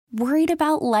Worried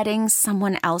about letting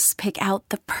someone else pick out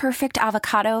the perfect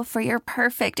avocado for your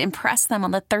perfect impress them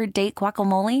on the third date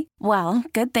guacamole? Well,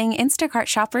 good thing Instacart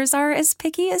shoppers are as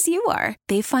picky as you are.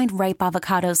 They find ripe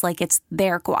avocados like it's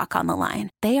their guac on the line.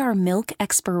 They are milk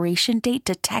expiration date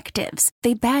detectives.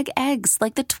 They bag eggs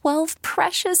like the 12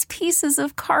 precious pieces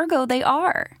of cargo they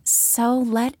are. So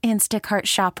let Instacart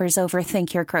shoppers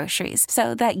overthink your groceries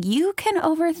so that you can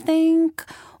overthink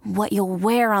what you'll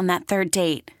wear on that third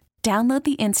date. Download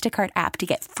the Instacart app to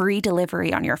get free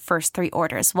delivery on your first 3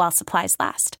 orders while supplies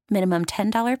last. Minimum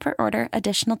 $10 per order.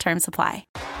 Additional terms apply.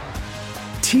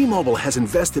 T-Mobile has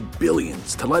invested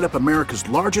billions to light up America's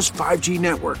largest 5G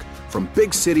network, from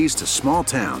big cities to small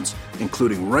towns,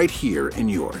 including right here in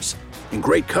yours. And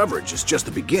great coverage is just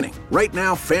the beginning. Right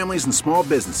now, families and small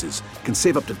businesses can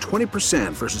save up to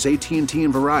 20% versus AT&T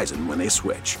and Verizon when they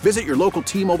switch. Visit your local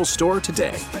T-Mobile store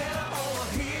today.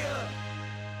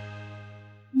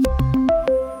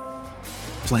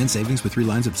 Plan savings with 3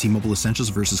 lines of T-Mobile Essentials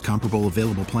versus comparable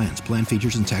available plans. Plan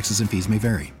features and taxes and fees may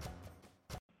vary.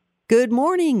 Good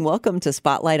morning. Welcome to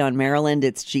Spotlight on Maryland.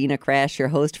 It's Gina Crash, your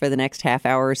host for the next half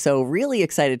hour or so. Really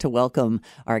excited to welcome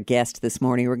our guest this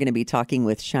morning. We're going to be talking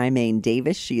with Shymaine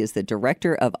Davis. She is the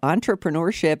Director of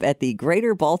Entrepreneurship at the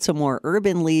Greater Baltimore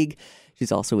Urban League.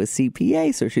 She's also a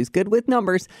CPA, so she's good with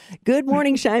numbers. Good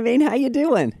morning, Shymaine. How you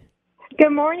doing?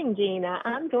 Good morning, Gina.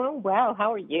 I'm doing well.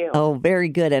 How are you? Oh, very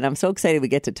good. And I'm so excited we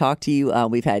get to talk to you.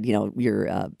 We've had,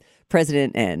 your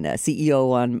president and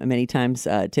CEO on many times,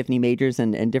 Tiffany Majors,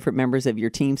 and different members of your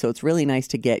team. So it's really nice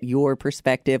to get your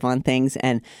perspective on things.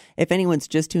 And if anyone's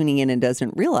just tuning in and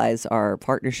doesn't realize our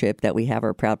partnership that we have,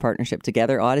 our proud partnership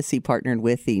together, Odyssey partnered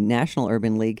with the National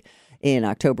Urban League in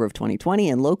October of 2020,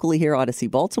 and locally here, Odyssey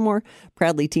Baltimore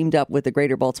proudly teamed up with the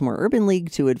Greater Baltimore Urban League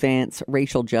to advance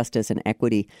racial justice and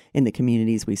equity in the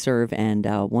communities we serve. And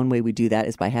one way we do that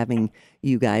is by having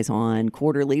you guys on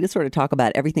quarterly to sort of talk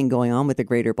about everything going on with the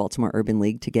Greater Baltimore Urban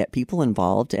League to get people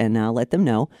involved and let them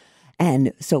know.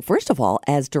 And so first of all,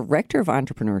 as Director of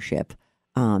Entrepreneurship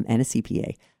and a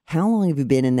CPA, how long have you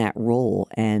been in that role?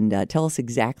 And tell us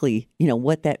exactly,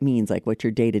 what that means, like what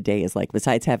your day-to-day is like,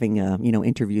 besides having,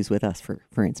 interviews with us,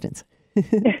 for instance.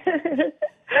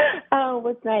 Oh,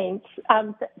 well, thanks.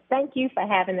 Thank you for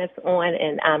having us on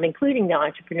and including the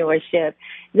entrepreneurship.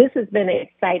 This has been an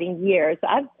exciting year. So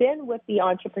I've been with the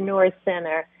Entrepreneur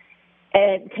Center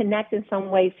and Connect in some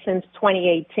ways since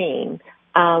 2018.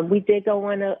 We did go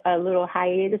on a little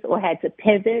hiatus or had to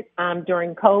pivot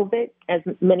during COVID, as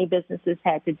many businesses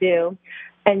had to do.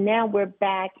 And now we're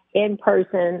back in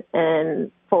person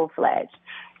and full-fledged.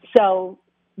 So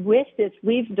with this,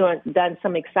 we've done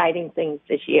some exciting things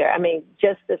this year. I mean,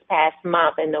 just this past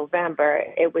month in November,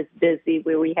 it was busy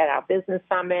where we had our business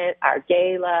summit, our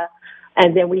gala,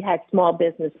 and then we had small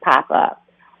business pop-up.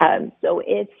 So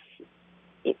it's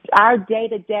our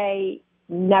day-to-day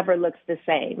never looks the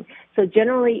same. So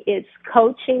generally it's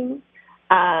coaching,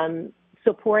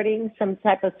 supporting some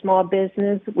type of small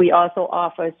business. We also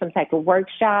offer some type of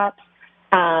workshops.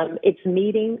 It's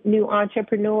meeting new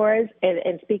entrepreneurs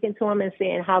and speaking to them and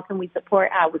saying, how can we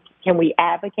support, how can we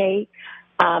advocate,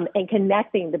 and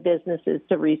connecting the businesses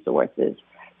to resources.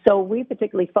 So we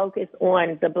particularly focus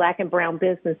on the Black and brown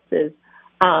businesses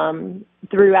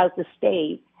throughout the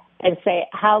state and say,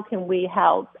 how can we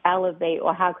help elevate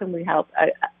or how can we help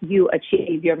you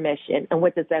achieve your mission, and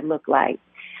what does that look like?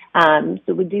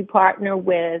 So we do partner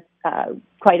with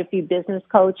quite a few business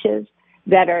coaches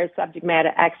that are subject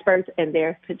matter experts in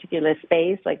their particular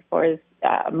space, like for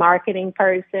a marketing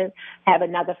person, have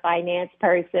another finance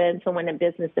person, someone in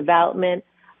business development,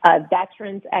 a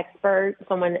veterans expert,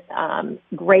 someone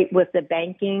great with the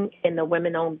banking in the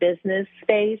women-owned business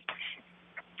space.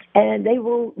 And they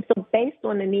will, so based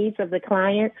on the needs of the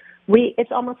client,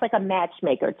 it's almost like a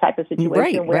matchmaker type of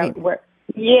situation. Right.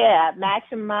 Match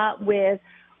them up with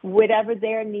whatever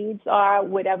their needs are,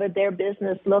 whatever their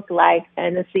business look like,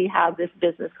 and to see how this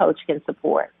business coach can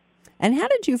support. And how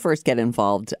did you first get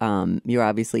involved? You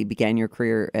obviously began your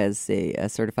career as a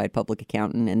certified public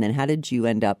accountant, and then how did you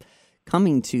end up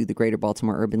coming to the Greater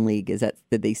Baltimore Urban League?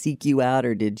 Did they seek you out,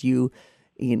 or did you,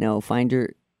 find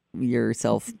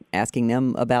yourself asking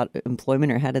them about employment,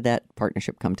 or how did that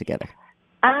partnership come together?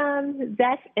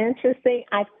 That's interesting.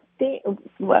 I think,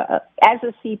 as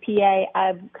a CPA,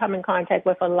 I've come in contact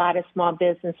with a lot of small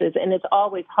businesses, and it's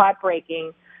always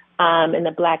heartbreaking in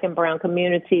the Black and brown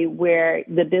community where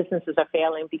the businesses are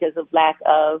failing because of lack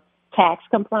of tax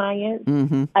compliance,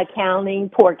 accounting,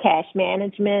 poor cash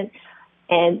management.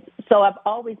 And so I've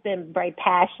always been very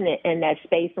passionate in that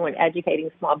space on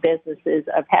educating small businesses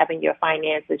of having your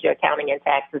finances, your accounting and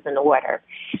taxes in order.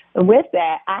 And with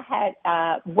that, I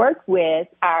had worked with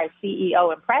our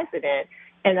CEO and president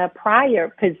in a prior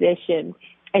position,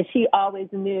 and she always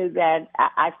knew that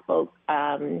I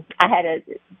had a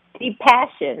deep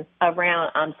passion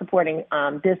around supporting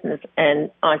business and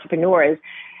entrepreneurs.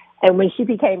 And when she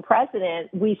became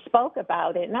president, we spoke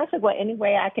about it. And I said, well, any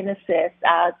way I can assist,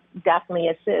 I'll definitely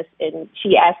assist. And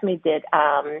she asked me,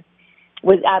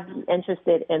 was I be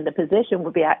interested in the position,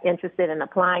 would be interested in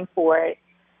applying for it.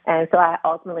 And so I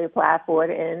ultimately applied for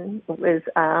it and was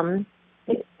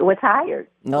hired.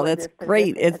 No, that's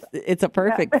great. It's a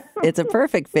perfect it's a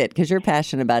perfect fit because you're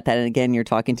passionate about that. And again, you're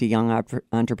talking to young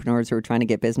entrepreneurs who are trying to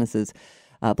get businesses,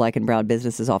 Black and brown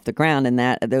businesses off the ground, and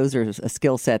those are a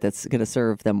skill set that's going to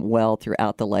serve them well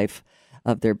throughout the life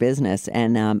of their business.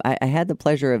 And I had the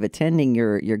pleasure of attending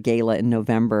your gala in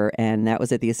November, and that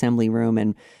was at the Assembly Room.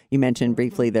 And you mentioned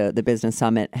briefly the Business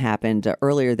Summit happened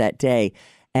earlier that day.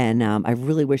 And I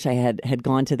really wish I had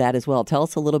gone to that as well. Tell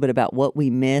us a little bit about what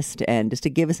we missed, and just to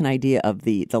give us an idea of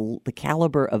the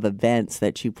caliber of events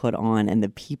that you put on and the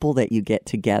people that you get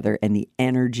together and the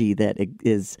energy that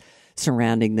is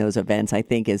surrounding those events, I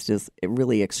think is just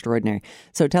really extraordinary.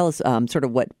 So tell us sort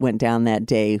of what went down that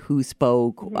day, who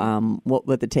spoke,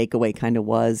 what the takeaway kind of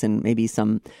was, and maybe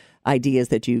some ideas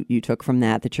that you took from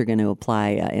that you're going to apply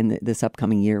in this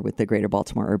upcoming year with the Greater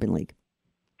Baltimore Urban League.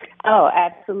 Oh,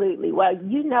 absolutely. Well,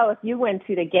 if you went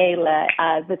to the gala,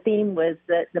 the theme was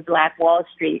the Black Wall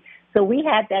Street. So we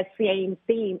had that same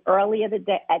theme earlier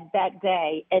that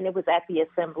day, and it was at the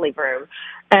Assembly Room.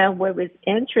 And what was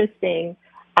interesting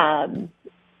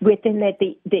within that,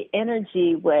 the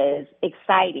energy was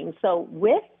exciting. So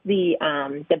with the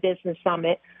Business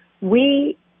Summit,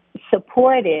 we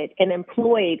supported and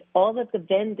employed all of the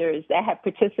vendors that have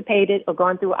participated or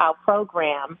gone through our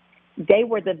program. They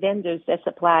were the vendors that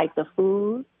supplied the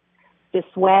food, the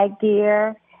swag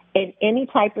gear, and any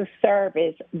type of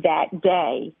service that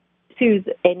day to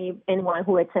anyone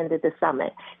who attended the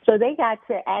summit. So they got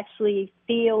to actually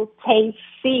feel, taste,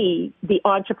 see the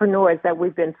entrepreneurs that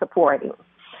we've been supporting.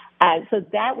 So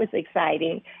that was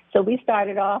exciting. So we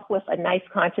started off with a nice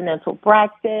continental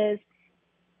breakfast,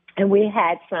 and we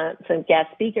had some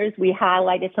guest speakers. We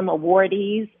highlighted some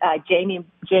awardees, Jamie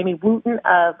Wooten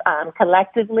of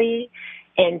Collectively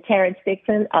and Terrence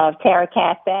Dixon of Terra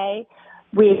Cafe.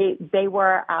 They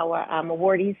were our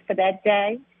awardees for that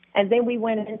day. And then we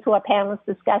went into a panelist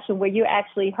discussion where you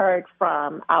actually heard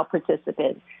from our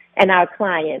participants and our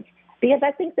clients. Because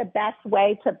I think the best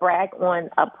way to brag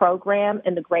on a program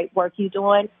and the great work you're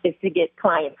doing is to get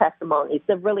client testimonies,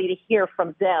 to really to hear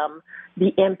from them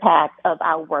the impact of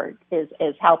our work is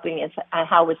helping us and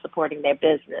how we're supporting their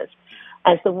business.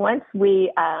 And so once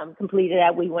we completed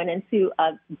that, we went into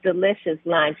a delicious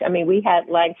lunch. I mean, we had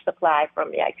lunch supply from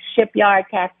like Shipyard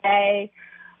Cafe.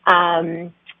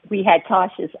 We had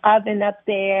Tosh's Oven up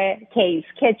there, Kay's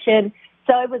Kitchen.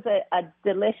 So it was a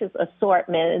delicious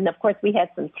assortment. And, of course, we had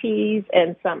some teas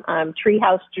and some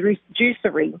Treehouse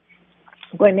Juicery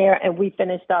going there. And we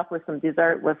finished off with some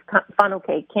dessert with Funnel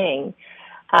Cake King.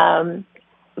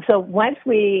 So once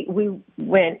we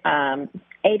went,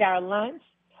 ate our lunch,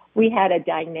 we had a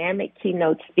dynamic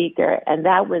keynote speaker, and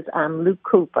that was Luke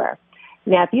Cooper.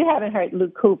 Now, if you haven't heard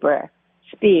Luke Cooper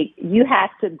speak, you have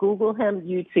to Google him,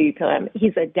 YouTube him.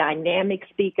 He's a dynamic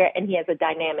speaker, and he has a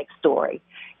dynamic story.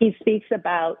 He speaks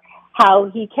about how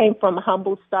he came from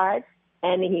humble starts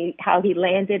and how he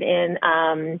landed in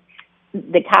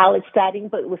the college setting,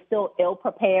 but was still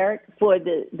ill-prepared for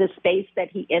the space that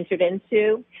he entered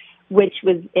into, which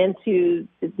was into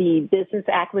the business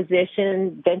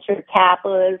acquisition, venture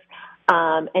capitalists,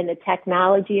 and the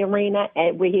technology arena,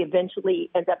 and where he eventually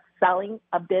ended up selling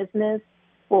a business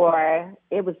for,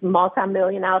 it was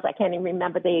multi-million dollars. I can't even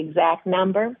remember the exact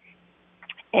number.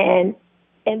 And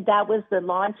that was the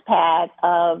launch pad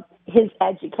of his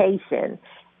education.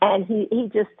 And he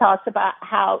just talks about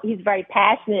how he's very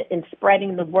passionate in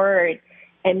spreading the word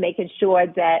and making sure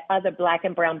that other Black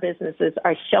and brown businesses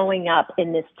are showing up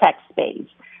in this tech space.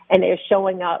 And they're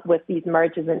showing up with these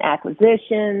mergers and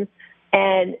acquisitions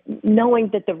and knowing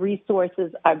that the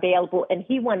resources are available. And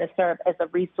he wanted to serve as a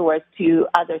resource to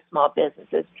other small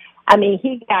businesses. I mean,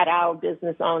 he got our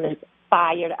business owners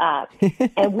fired up.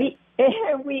 And we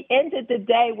ended the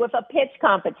day with a pitch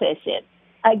competition.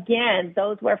 Again,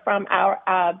 those were from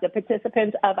the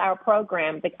participants of our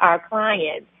program, our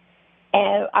clients.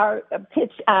 And our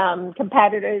pitch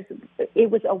competitors,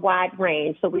 it was a wide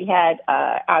range. So we had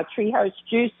our Treehouse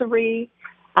Juicery.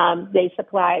 They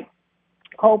supplied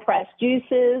cold-pressed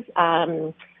juices,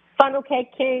 Funnel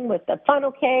Cake King with the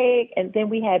funnel cake, and then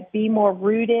we had Be More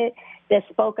Rooted that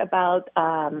spoke about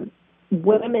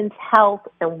women's health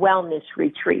and wellness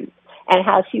retreats and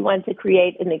how she wanted to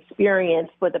create an experience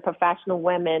for the professional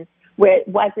women where it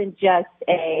wasn't just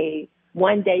a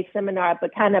one-day seminar,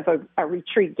 but kind of a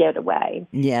retreat getaway.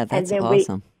 Yeah, that's and then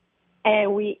awesome.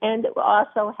 We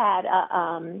also had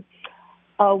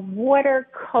a water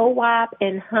co-op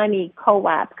and honey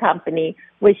co-op company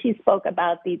where she spoke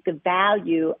about the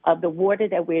value of the water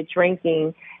that we're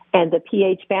drinking and the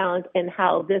pH balance and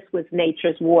how this was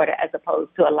nature's water as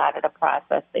opposed to a lot of the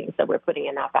processed things that we're putting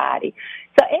in our body.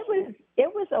 So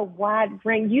it was a wide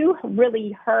range. You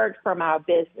really heard from our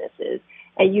businesses,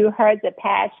 and you heard the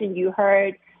passion. You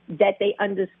heard that they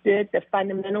understood the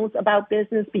fundamentals about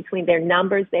business between their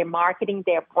numbers, their marketing,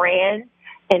 their brand,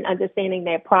 and understanding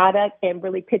their product and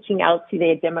really pitching out to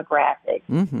their demographic.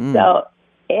 Mm-hmm. So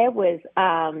it was,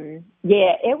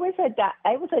 it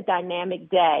was a dynamic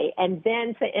day. And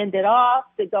then to end it off,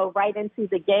 to go right into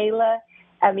the gala,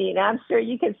 I mean, I'm sure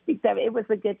you can speak to it. It was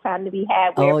a good time to be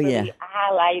had. We really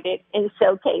highlighted and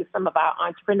showcased some of our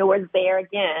entrepreneurs there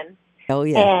again. Oh,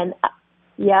 yeah. And,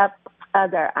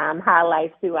 other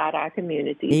highlights throughout our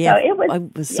community. Yeah, so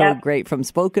it was so great. From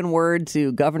spoken word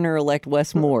to Governor-elect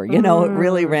Wes Moore, you know, it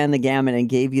really ran the gamut and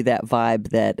gave you that vibe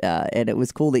that, and it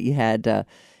was cool that you had,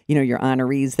 your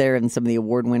honorees there, and some of the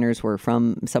award winners were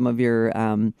from some of your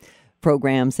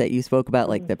programs that you spoke about,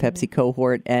 like the Pepsi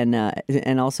cohort, and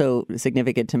also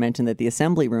significant to mention that the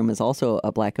Assembly Room is also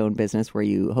a Black-owned business where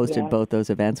you hosted both those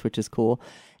events, which is cool.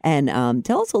 And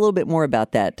tell us a little bit more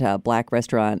about that Black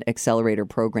Restaurant Accelerator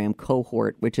Program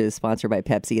cohort, which is sponsored by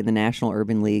Pepsi and the National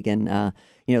Urban League. And,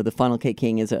 the Funnel Cake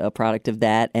King is a product of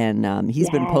that. And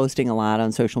he's been posting a lot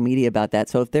on social media about that.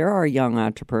 So if there are young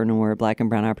Black and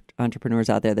brown entrepreneurs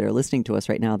out there that are listening to us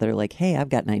right now that are like, hey, I've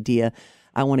got an idea.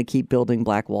 I want to keep building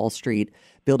Black Wall Street,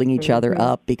 building each other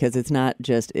up, because it's not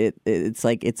just it's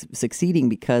like it's succeeding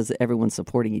because everyone's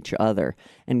supporting each other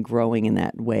and growing in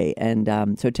that way. And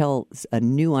so tell a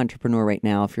new entrepreneur right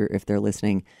now, if they're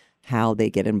listening, how they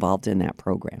get involved in that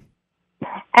program.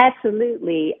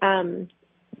 Absolutely.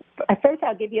 First,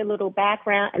 I'll give you a little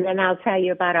background, and then I'll tell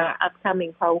you about our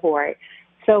upcoming cohort.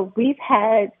 So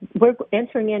we're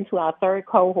entering into our third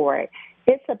cohort.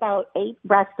 It's about 8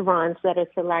 restaurants that are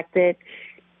selected.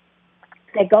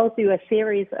 They go through a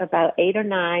series of about 8 or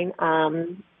 9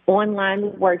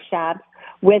 online workshops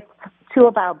with 2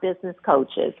 of our business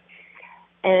coaches.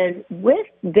 And with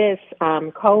this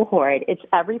cohort, it's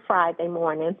every Friday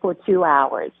morning for 2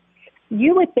 hours.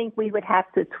 You would think we would have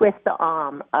to twist the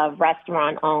arm of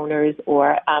restaurant owners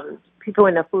or people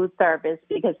in the food service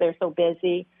because they're so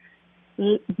busy.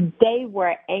 They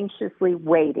were anxiously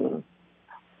waiting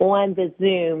on the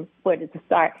Zoom for it to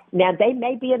start. Now, they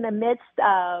may be in the midst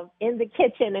of in the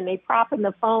kitchen and they propping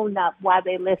the phone up while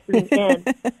they're listening in.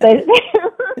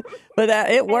 But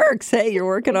it works. Hey, you're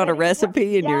working on a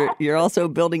recipe and you're also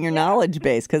building your knowledge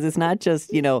base, because it's not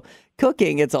just,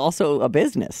 cooking. It's also a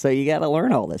business. So you got to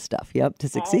learn all this stuff, to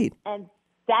succeed. And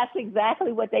that's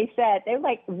exactly what they said. They're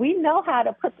like, we know how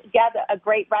to put together a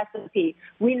great recipe.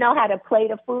 We know how to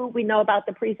plate a food. We know about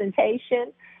the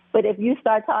presentation. But if you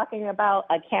start talking about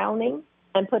accounting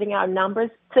and putting our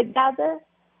numbers together,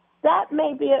 that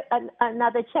may be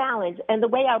another challenge. And the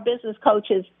way our business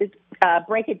coaches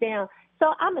break it down.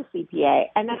 So I'm a CPA,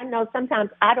 and I know sometimes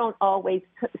I don't always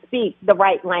speak the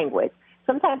right language.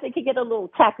 Sometimes it can get a little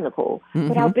technical.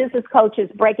 But our business coaches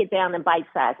break it down in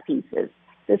bite-sized pieces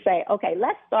to say, okay,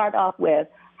 let's start off with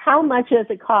how much does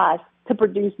it cost to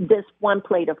produce this one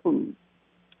plate of food?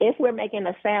 If we're making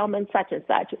a salmon such and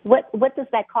such, what does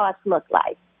that cost look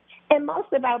like? And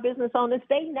most of our business owners,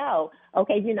 they know,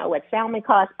 okay, what salmon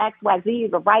costs X, Y, Z,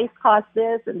 the rice costs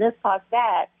this, and this costs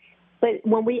that. But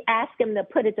when we ask them to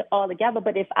put it all together,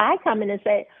 but if I come in and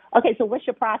say, okay, so what's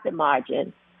your profit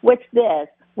margin? What's this?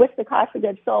 What's the cost of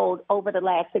goods sold over the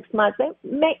last 6 months? That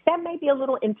may be a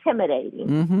little intimidating.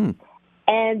 Mm-hmm.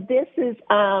 And this is,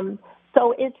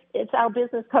 so it's our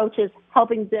business coaches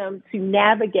helping them to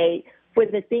navigate for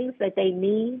the things that they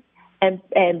need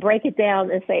and break it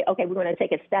down and say, okay, we're going to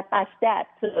take it step by step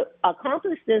to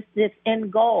accomplish this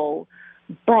end goal,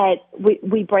 but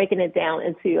we breaking it down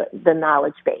into the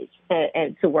knowledge base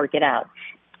and to work it out.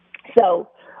 So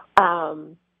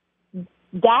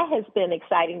that has been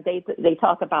exciting. They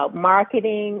talk about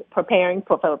marketing, preparing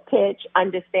for a pitch,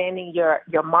 understanding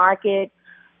your market,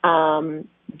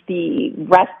 the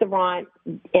restaurant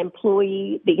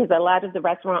employee, because a lot of the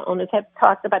restaurant owners have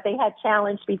talked about they had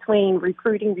challenge between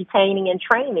recruiting, retaining, and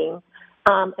training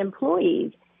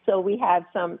employees. So we have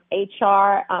some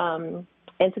HR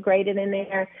integrated in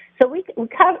there. So we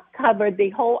covered the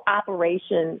whole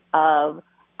operation of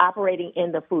operating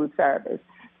in the food service.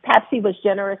 Pepsi was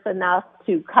generous enough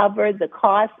to cover the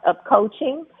cost of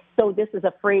coaching. So this is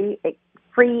a free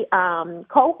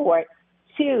cohort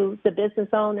to the business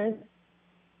owners.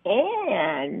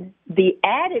 And the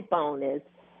added bonus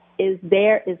is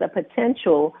there is a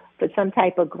potential for some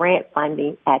type of grant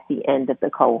funding at the end of the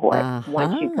cohort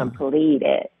once you complete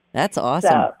it. That's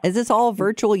awesome. So, is this all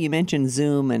virtual? You mentioned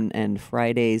Zoom and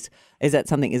Fridays. Is that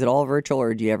something, is it all virtual,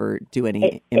 or do you ever do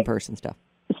any in-person stuff?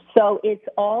 So it's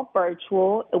all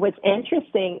virtual. What's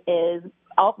interesting is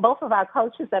both of our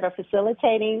coaches that are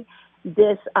facilitating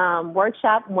this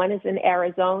workshop, one is in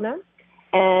Arizona,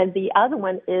 and the other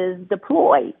one is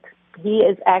deployed. He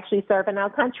is actually serving our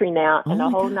country now in a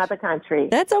whole nother country.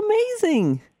 That's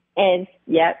amazing. And,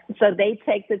 so they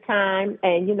take the time,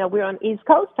 and, we're on East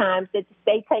Coast time, that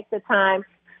they take the time,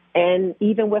 and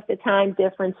even with the time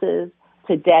differences,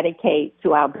 to dedicate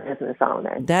to our business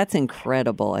owners. That's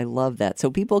incredible. I love that. So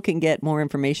people can get more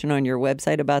information on your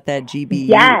website about that, GBU?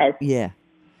 Yes. Yeah.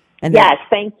 And yes,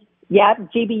 thank you.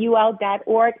 Yep,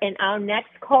 gbul.org. And our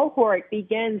next cohort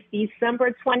begins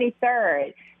December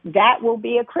 23rd. That will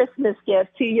be a Christmas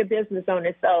gift to your business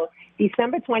owner. So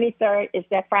December 23rd is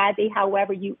that Friday.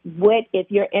 However, if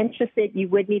you're interested, you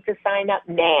would need to sign up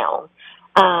now.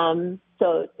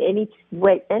 So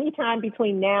anytime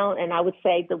between now and I would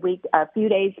say a few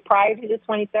days prior to the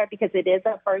 23rd, because it is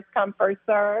a first come, first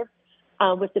serve.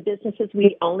 With the businesses,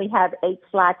 we only have 8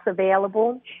 slots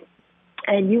available.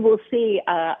 And you will see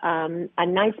a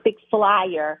nice big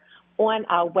flyer on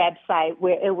our website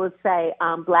where it will say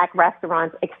Black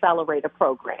Restaurants Accelerator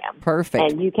Program.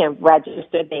 Perfect. And you can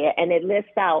register there. And it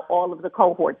lists out all of the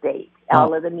cohort dates,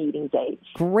 all of the meeting dates.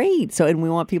 Great. So, and we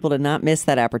want people to not miss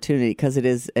that opportunity because it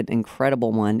is an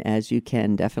incredible one, as you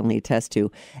can definitely attest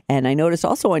to. And I noticed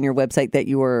also on your website that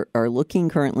you are looking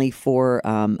currently for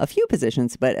a few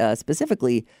positions, but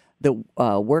specifically the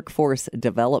Workforce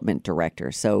Development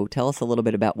Director. So tell us a little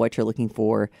bit about what you're looking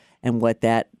for and what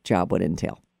that job would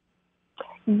entail.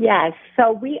 Yes,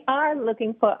 so we are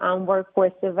looking for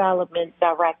Workforce Development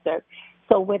Director.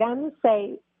 So what I'm going to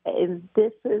say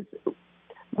is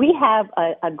we have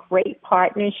a great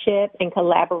partnership and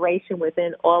collaboration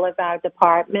within all of our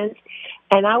departments,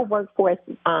 and our Workforce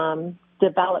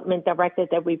Development Director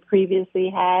that we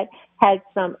previously had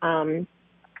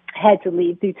to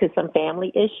leave due to some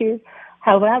family issues.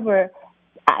 However,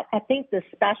 I think the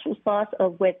special sauce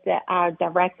of what our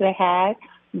director had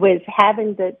was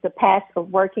having the past of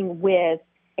working with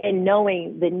and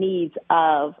knowing the needs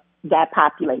of that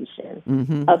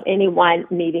population, of anyone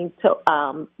needing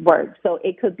to work. So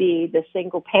it could be the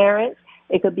single parents.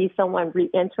 It could be someone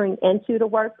re-entering into the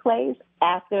workplace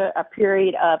after a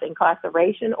period of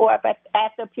incarceration or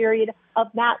after a period of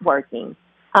not working.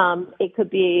 It could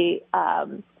be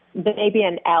maybe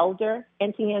an elder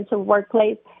entering into the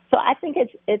workplace. So I think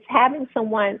it's having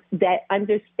someone that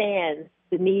understands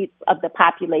the needs of the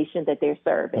population that they're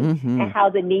serving and how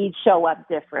the needs show up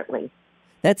differently.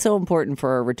 That's so important for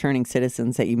our returning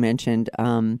citizens that you mentioned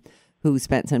who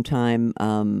spent some time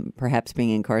perhaps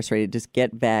being incarcerated, just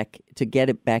get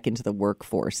it back into the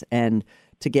workforce and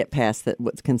to get past that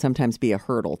what can sometimes be a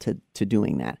hurdle to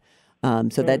doing that.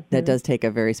 So that does take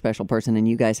a very special person, and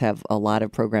you guys have a lot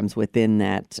of programs within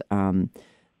that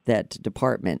that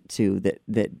department too.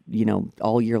 That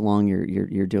all year long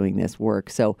you're doing this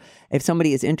work. So if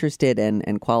somebody is interested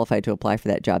and qualified to apply for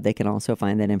that job, they can also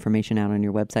find that information out on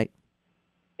your website.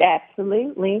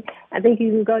 Absolutely. I think you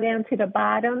can go down to the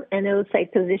bottom and it will say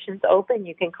positions open.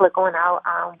 You can click on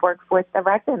our Workforce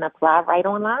Director and apply right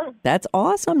online. That's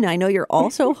awesome. Now, I know you're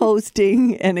also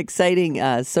hosting an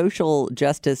exciting social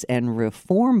justice and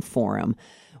reform forum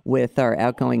with our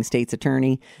outgoing state's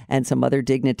attorney and some other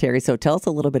dignitaries. So tell us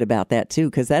a little bit about that, too,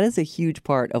 because that is a huge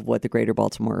part of what the Greater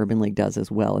Baltimore Urban League does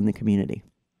as well in the community.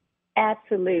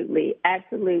 Absolutely.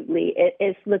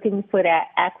 It's looking for that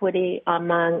equity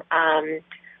among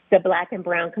the Black and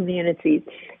brown communities.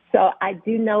 So I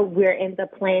do know we're in the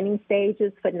planning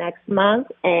stages for next month,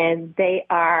 and they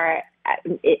are.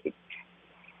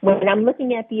 When I'm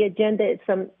looking at the agenda, it's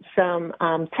some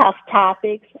tough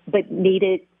topics, but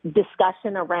needed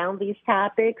discussion around these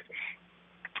topics.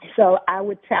 So I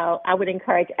would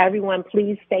encourage everyone,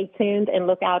 please stay tuned and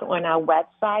look out on our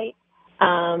website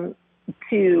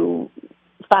to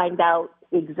find out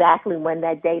exactly when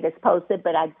that date is posted,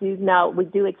 but I do know we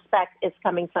do expect it's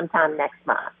coming sometime next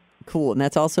month. Cool. And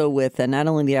that's also with not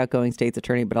only the outgoing state's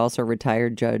attorney, but also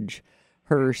retired Judge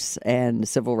Hearst and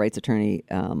civil rights attorney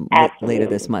later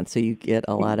this month. So you get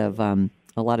a lot of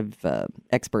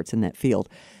experts in that field.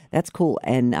 That's cool.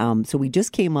 And so we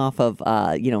just came off of,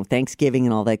 Thanksgiving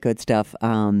and all that good stuff.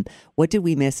 What did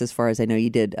we miss as far as I know you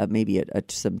did maybe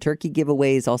some turkey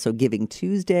giveaways. Also, Giving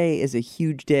Tuesday is a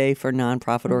huge day for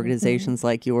nonprofit organizations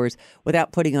like yours.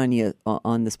 Without putting on you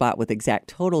on the spot with exact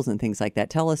totals and things like that,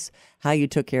 tell us how you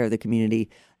took care of the community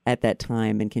at that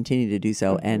time and continue to do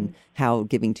so, and how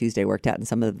Giving Tuesday worked out and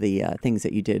some of the things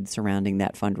that you did surrounding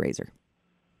that fundraiser.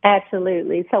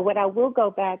 Absolutely. So what I will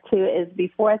go back to is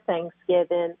before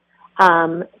Thanksgiving,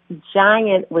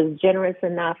 Giant was generous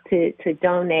enough to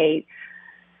donate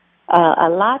a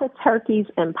lot of turkeys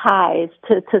and pies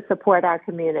to support our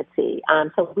community.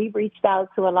 So we reached out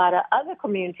to a lot of other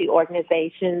community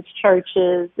organizations,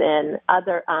 churches, and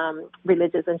other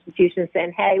religious institutions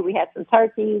saying, hey, we have some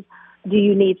turkeys. Do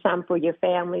you need some for your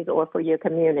families or for your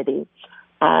community?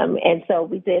 And so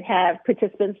we did have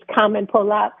participants come and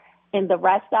pull up. And the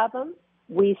rest of them,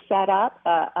 we set up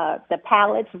the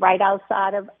pallets right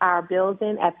outside of our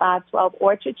building at 512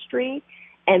 Orchard Street,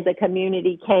 and the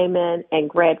community came in and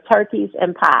grabbed turkeys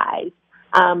and pies.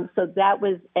 So that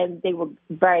was, and they were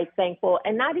very thankful.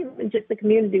 And not even just the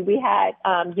community. We had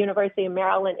University of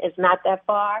Maryland is not that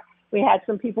far. We had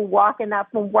some people walking up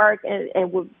from work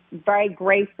and were very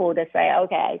grateful to say,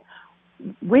 okay,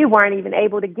 we weren't even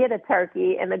able to get a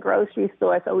turkey in the grocery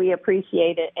store, so we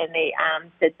appreciate it, and they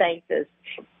thanked us.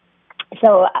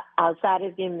 So outside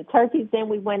of getting the turkeys, then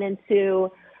we went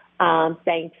into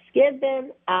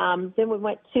Thanksgiving. Then we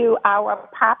went to our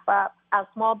pop-up, our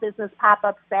small business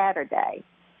pop-up Saturday.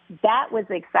 That was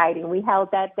exciting. We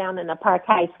held that down in the Park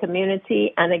Heights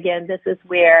community. And again, this is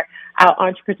where our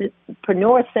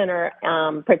Entrepreneur Center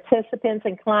participants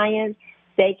and clients,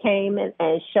 they came and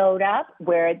showed up,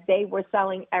 where they were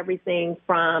selling everything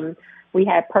from, we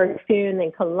had perfume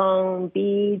and cologne,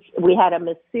 beads. We had a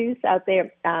masseuse out there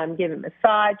giving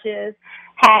massages,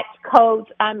 hats,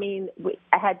 coats. I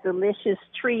had delicious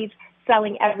treats,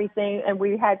 selling everything. And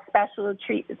we had special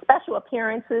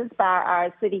appearances by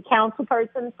our city council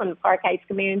person from the Park Heights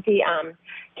community,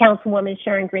 Councilwoman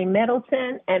Sharon Green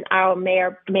Middleton, and our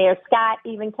Mayor Scott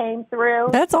even came through.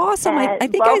 That's awesome. I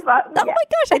think my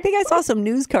gosh, I think I saw some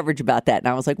news coverage about that, and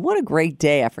I was like, what a great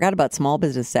day. I forgot about Small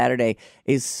Business Saturday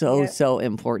is so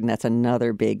important. That's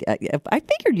another big, I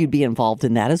figured you'd be involved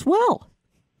in that as well.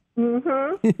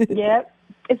 Mm-hmm. Yep.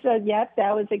 So,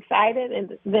 that was exciting.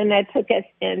 And then that took us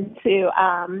into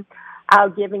our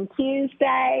Giving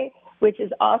Tuesday, which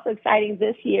is also exciting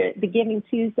this year. The Giving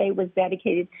Tuesday was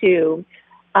dedicated to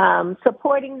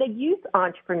supporting the youth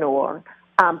entrepreneur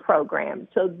program.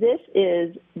 So this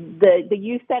is the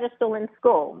youth that are still in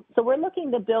school. So we're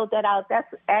looking to build that out.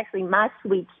 That's actually my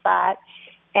sweet spot,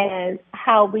 and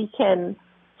how we can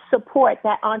support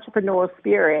that entrepreneurial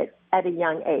spirit at a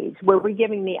young age, where we're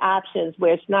giving the options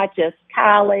where it's not just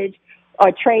college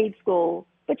or trade school,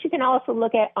 but you can also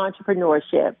look at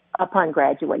entrepreneurship upon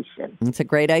graduation. It's a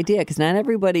great idea, because not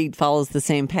everybody follows the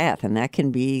same path, and that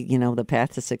can be, the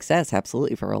path to success,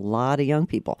 absolutely, for a lot of young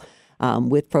people.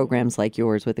 With programs like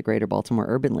yours with the Greater Baltimore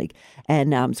Urban League.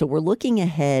 And so we're looking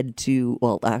ahead to,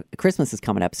 Christmas is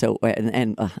coming up, so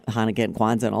and Hanukkah and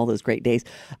Kwanzaa and all those great days.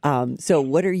 So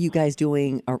what are you guys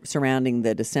doing surrounding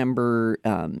the December,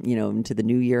 into the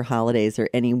New Year holidays? Is there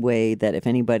any way that if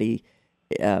anybody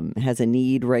has a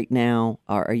need right now,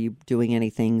 are you doing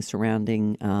anything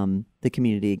surrounding the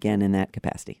community again in that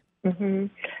capacity? Mm-hmm.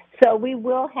 So we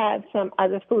will have some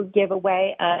other food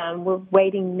giveaway. We're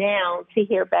waiting now to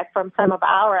hear back from some of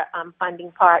our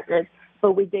funding partners,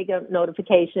 but we did get a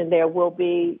notification there will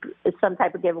be some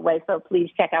type of giveaway, so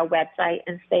please check our website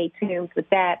and stay tuned with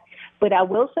that. But I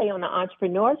will say on the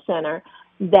Entrepreneur Center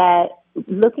that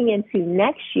looking into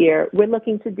next year, we're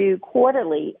looking to do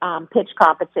quarterly pitch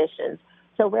competitions.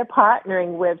 So we're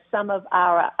partnering with some of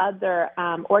our other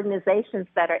organizations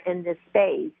that are in this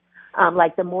space.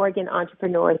 Like the Morgan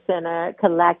Entrepreneur Center,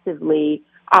 collectively,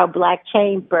 our Black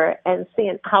Chamber, and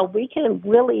seeing how we can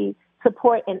really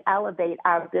support and elevate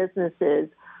our businesses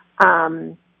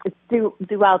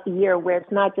throughout the year, where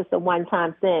it's not just a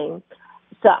one-time thing.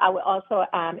 So I would also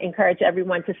encourage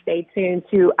everyone to stay tuned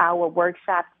to our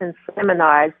workshops and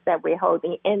seminars that we're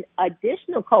holding in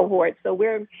additional cohorts. So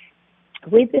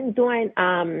we've been doing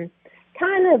kind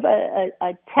of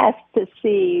a test to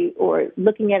see, or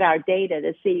looking at our data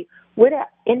to see what are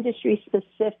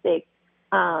industry-specific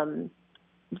other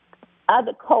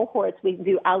cohorts we can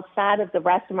do outside of the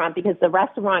restaurant, because the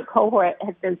restaurant cohort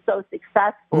has been so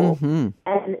successful,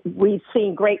 and we've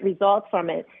seen great results from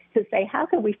it, to say, how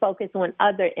can we focus on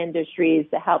other industries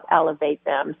to help elevate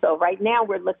them? So right now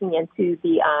we're looking into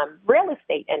the real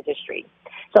estate industry.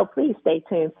 So please stay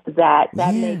tuned for that.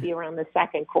 That may be around the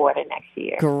second quarter next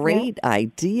year. Great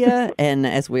idea. And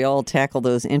as we all tackle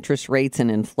those interest rates and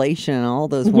inflation and all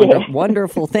those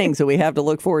wonderful things that we have to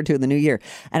look forward to in the new year.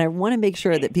 And I want to make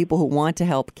sure that people who want to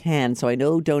help can. So I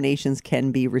know donations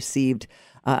can be received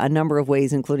a number of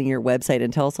ways, including your website.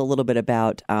 And tell us a little bit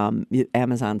about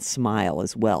Amazon Smile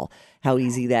as well, how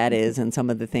easy that is and some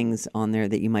of the things on there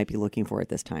that you might be looking for at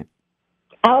this time.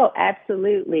 Oh,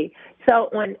 absolutely. So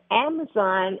on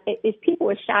Amazon, if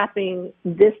people are shopping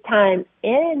this time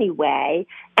anyway,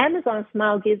 Amazon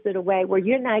Smile gives it away where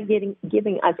you're not giving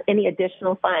us any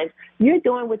additional funds. You're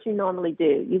doing what you normally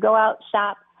do. You go out,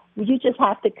 shop. You just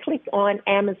have to click on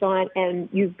Amazon and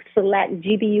you select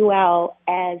GBUL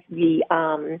as the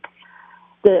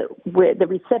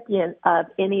recipient of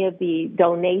any of the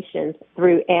donations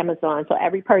through Amazon. So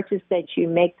every purchase that you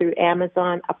make through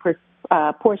Amazon,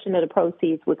 a portion of the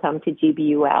proceeds would come to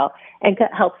GBUL and could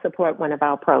help support one of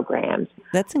our programs.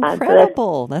 That's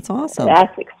incredible. That's awesome.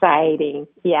 That's exciting.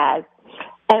 Yes.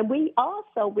 And we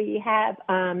have,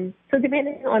 so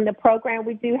depending on the program,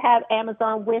 we do have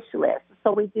Amazon wish lists.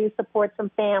 So we do support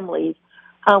some families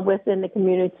within the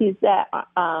communities that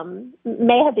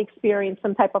may have experienced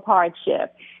some type of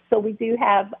hardship. So we do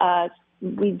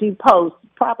post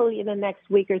probably in the next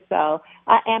week or so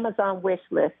Amazon wish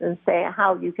list and say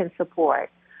how you can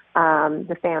support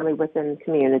the family within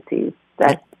communities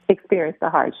that experience the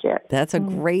hardship. That's a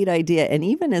great idea. And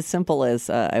even as simple as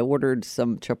I ordered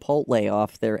some Chipotle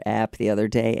off their app the other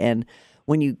day, and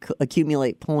when you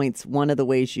accumulate points, one of the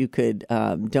ways you could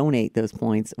donate those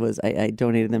points was I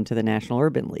donated them to the National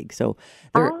Urban League. So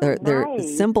there are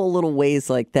simple little ways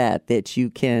like that you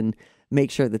can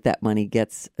make sure that money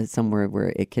gets somewhere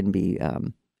where it can be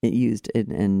used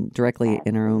and directly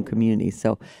in our own community.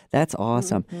 So that's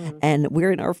awesome. Mm-hmm. And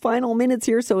we're in our final minutes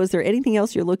here. So is there anything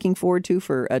else you're looking forward to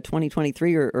for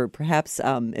 2023? Or perhaps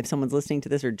if someone's listening to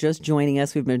this or just joining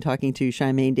us, we've been talking to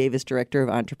Shymaine Davis, Director of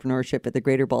Entrepreneurship at the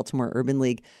Greater Baltimore Urban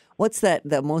League. What's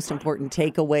the most important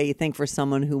takeaway you think for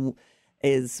someone who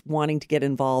is wanting to get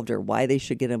involved, or why they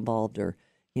should get involved, or,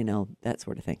 that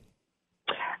sort of thing?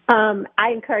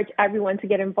 I encourage everyone to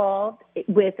get involved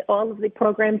with all of the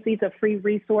programs. These are free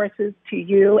resources to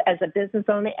you as a business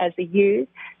owner, as a youth.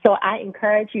 So I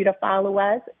encourage you to follow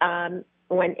us on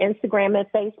Instagram and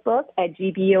Facebook at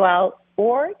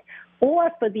GBUL.org,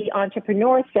 or for the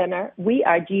Entrepreneur Center, we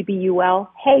are GBUL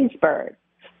Haysburg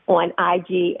on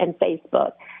IG and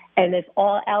Facebook. And if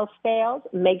all else fails,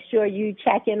 make sure you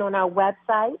check in on our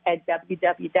website at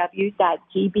www.gbul.org.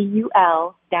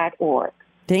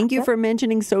 Thank you for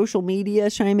mentioning social media,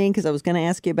 Shymaine, because I was going to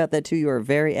ask you about that too. You are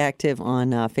very active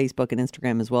on Facebook and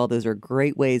Instagram as well. Those are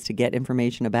great ways to get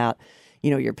information about,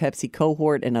 your Pepsi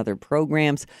cohort and other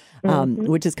programs,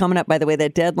 which is coming up. By the way,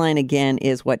 that deadline again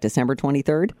is what, December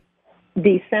 23rd?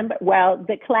 The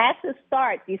classes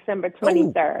start December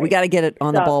 23rd. We got to get it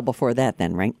on the ball before that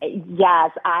then, right?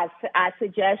 Yes. I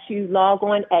suggest you log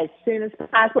on as soon as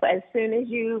possible. As soon as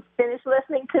you finish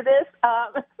listening to this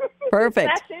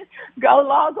perfect session, go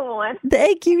log on.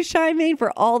 Thank you, Shymaine,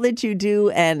 for all that you do,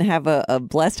 and have a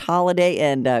blessed holiday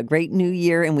and a great new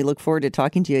year. And we look forward to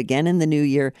talking to you again in the new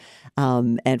year.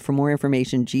 And for more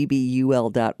information,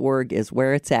 gbul.org is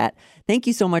where it's at. Thank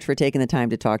you so much for taking the time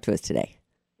to talk to us today.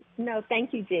 No,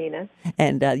 thank you, Gina.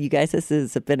 And you guys, this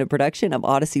has been a production of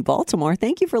Odyssey Baltimore.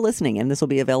 Thank you for listening. And this will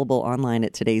be available online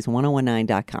at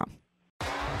todays1019.com.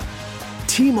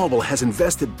 T-Mobile has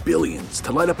invested billions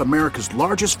to light up America's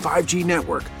largest 5G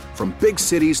network, from big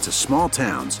cities to small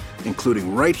towns,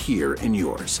 including right here in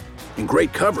yours. And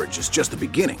great coverage is just the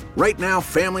beginning. Right now,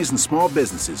 families and small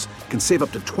businesses can save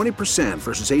up to 20%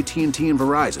 versus AT&T and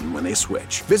Verizon when they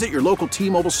switch. Visit your local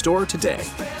T-Mobile store today.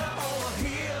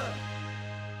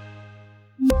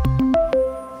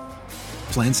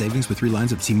 Plan savings with 3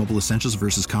 lines of T-Mobile Essentials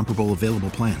versus comparable available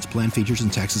plans. Plan features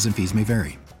and taxes and fees may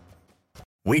vary.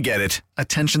 We get it.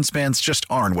 Attention spans just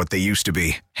aren't what they used to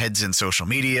be. Heads in social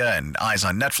media and eyes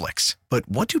on Netflix. But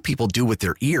what do people do with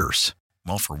their ears?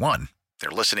 Well, for one, they're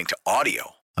listening to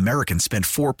audio. Americans spend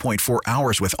 4.4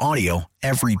 hours with audio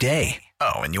every day.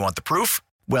 Oh, and you want the proof?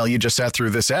 Well, you just sat through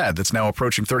this ad that's now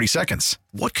approaching 30 seconds.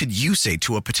 What could you say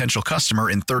to a potential customer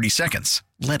in 30 seconds?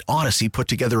 Let Odyssey put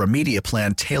together a media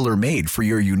plan tailor-made for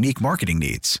your unique marketing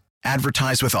needs.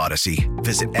 Advertise with Odyssey.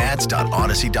 Visit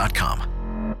ads.odyssey.com.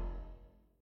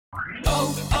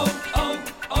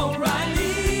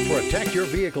 For a Protect your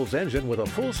vehicle's engine with a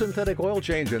full synthetic oil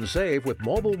change and save with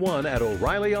Mobile One at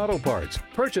O'Reilly Auto Parts.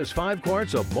 Purchase 5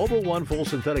 quarts of Mobile One full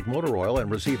synthetic motor oil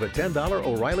and receive a $10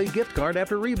 O'Reilly gift card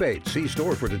after rebate. See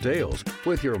store for details.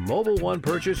 With your Mobile One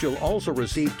purchase, you'll also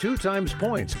receive 2 times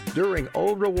points during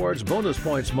O Rewards Bonus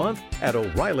Points Month at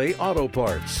O'Reilly Auto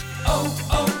Parts.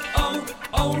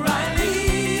 O'Reilly